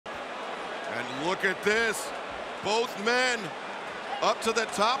And look at this. Both men up to the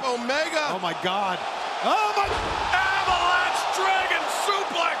top. Omega. Oh, my God. Oh, my. Avalanche Dragon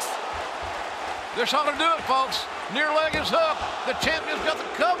suplex. This ought to do it, folks. Near leg is hooked. The champion's got the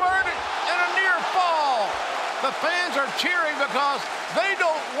cover and a near fall. The fans are cheering because they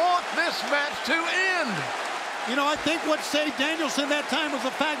don't want this match to end. You know, I think what saved Danielson that time was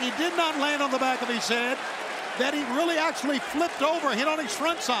the fact he did not land on the back of his head, that he really actually flipped over, hit on his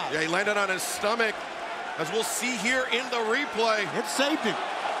front side. Yeah, he landed on his stomach, as we'll see here in the replay. It saved him.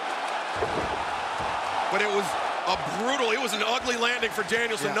 But it was it was an ugly landing for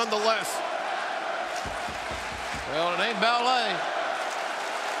Danielson nonetheless. Well, it ain't ballet.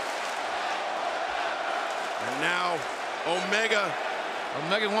 And now, Omega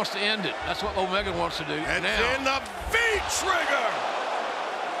wants to end it. That's what Omega wants to do. And now, then the V-trigger.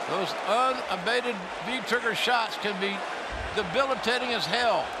 Those unabated V-trigger shots can be debilitating as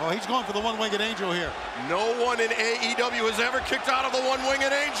hell. Oh, he's going for the one-winged angel here. No one in AEW has ever kicked out of the one-winged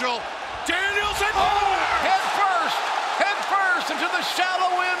angel. Danielson! Oh, head first into the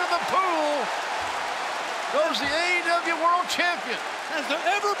shallow end of the pool goes the AEW World Champion. Has there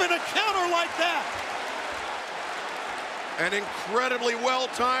ever been a counter like that? An incredibly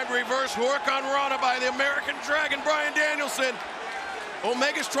well-timed reverse Hurricane Rana by the American Dragon, Bryan Danielson.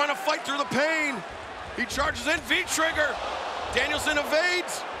 Omega's trying to fight through the pain. He charges in, V-trigger. Danielson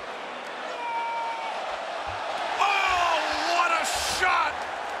evades. Oh, what a shot!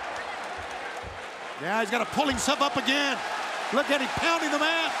 Yeah, he's got to pull himself up again. Look at him pounding the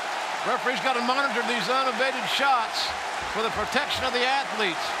mat. Referee's got to monitor these unabated shots for the protection of the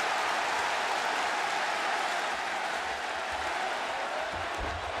athletes.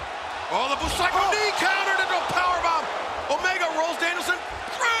 Oh, the Busaiku knee countered into a powerbomb. Omega rolls Danielson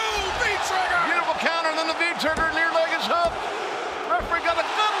through V-trigger. Beautiful counter, and then the V-trigger near leg is hooked. Referee got a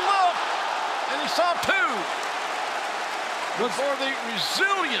good look, and he saw two. Before the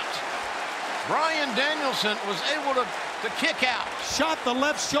resilient Bryan Danielson was able to kick out. Shot the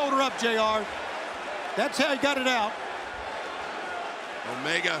left shoulder up, JR. That's how he got it out.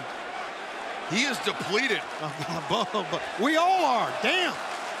 Omega, he is depleted. We all are, damn.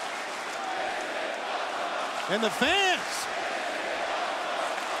 And the fans.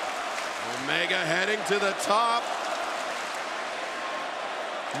 Omega heading to the top.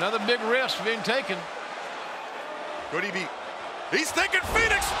 Another big risk being taken. Could he be? He's thinking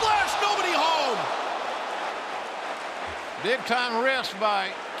Phoenix Splash, nobody home. Big time risk by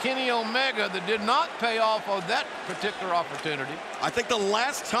Kenny Omega that did not pay off on that particular opportunity. I think the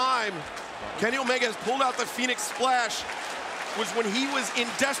last time Kenny Omega has pulled out the Phoenix Splash was when he was in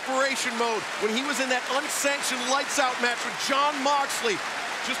desperation mode, when he was in that unsanctioned lights out match with Jon Moxley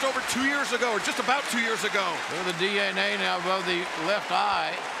just over 2 years ago, or just about 2 years ago. Look at the DNA now above the left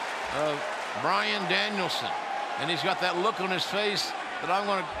eye of Bryan Danielson. And he's got that look on his face that I'm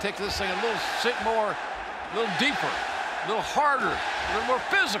going to take this thing a little deeper, a little harder, a little more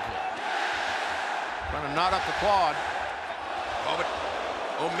physical. Trying to knot up the quad. Oh, but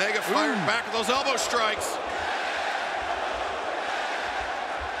Omega fired back with those elbow strikes.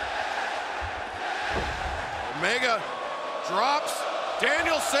 Omega drops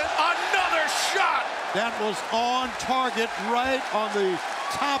Danielson, another shot. That was on target, right on the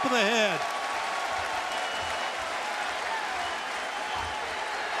top of the head.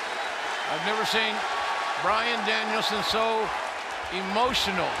 I've never seen Bryan Danielson so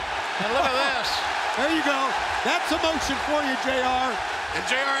emotional. And look at this. There you go. That's emotion for you, JR. And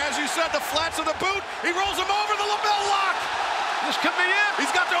JR, as you said, the flats of the boot. He rolls him over the lapel lock. This could be it.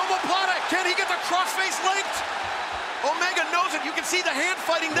 He's got the omoplata. Can he get the crossface linked? Omega knows it. You can see the hand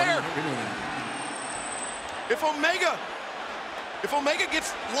fighting there. If Omega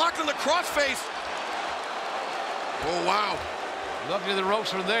gets locked in the crossface. Oh, wow. Luckily the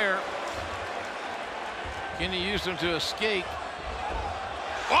ropes are there. Kenny used them to escape.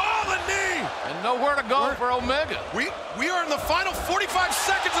 Oh, the knee! And nowhere to go for Omega. We are in the final 45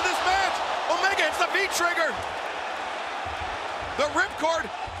 seconds of this match. Omega hits the V-trigger. The ripcord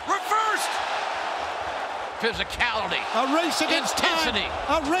reversed. Physicality. A race against intensity.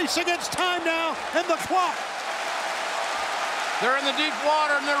 time. A race against time now, and the clock. They're in the deep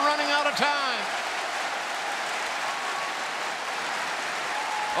water, and they're running out of time.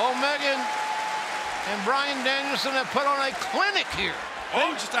 Omega and Bryan Danielson have put on a clinic here.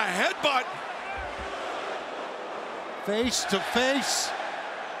 Oh, just a headbutt. Face to face.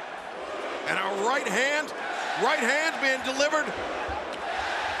 And a right hand being delivered.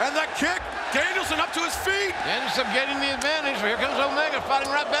 And the kick, Danielson up to his feet. Danielson getting the advantage. Here comes Omega fighting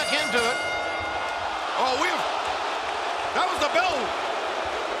right back into it. Oh, that was the bell.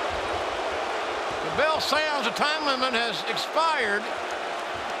 sounds the time limit has expired.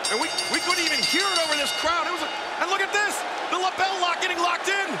 And we couldn't even hear it over this crowd. And look at this, the lapel lock getting locked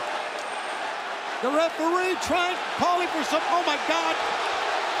in. The referee calling for some, oh my God.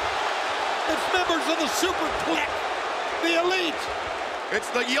 It's members of the Super Clique, the Elite. It's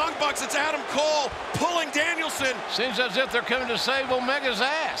the Young Bucks, it's Adam Cole pulling Danielson. Seems as if they're coming to save Omega's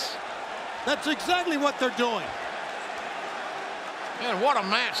ass. That's exactly what they're doing. Man, what a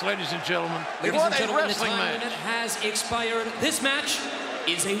match, ladies and gentlemen. Ladies What and a gentlemen, the wrestling time match. limit has expired. This match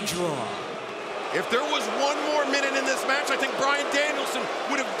is a draw. If there was one more minute in this match, I think Bryan Danielson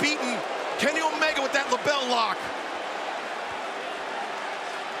would have beaten Kenny Omega with that lapel lock.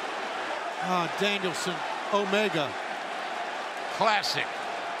 Danielson, Omega. Classic.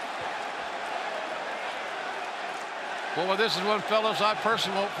 Boy, this is one, fellas, I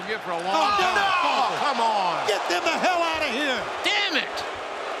personally won't forget for a long time. no! Oh, come on. Get them the hell out of here. Damn it.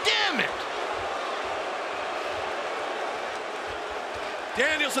 Damn it.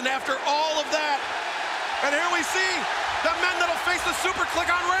 Danielson after all of that. And here we see the men that'll face the Super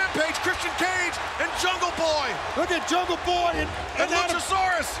Clique on Rampage, Christian Cage and Jungle Boy. Look at Jungle Boy and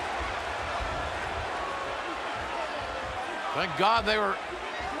Luchasaurus. Thank God they were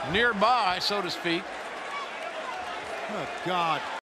nearby, so to speak. Oh, God.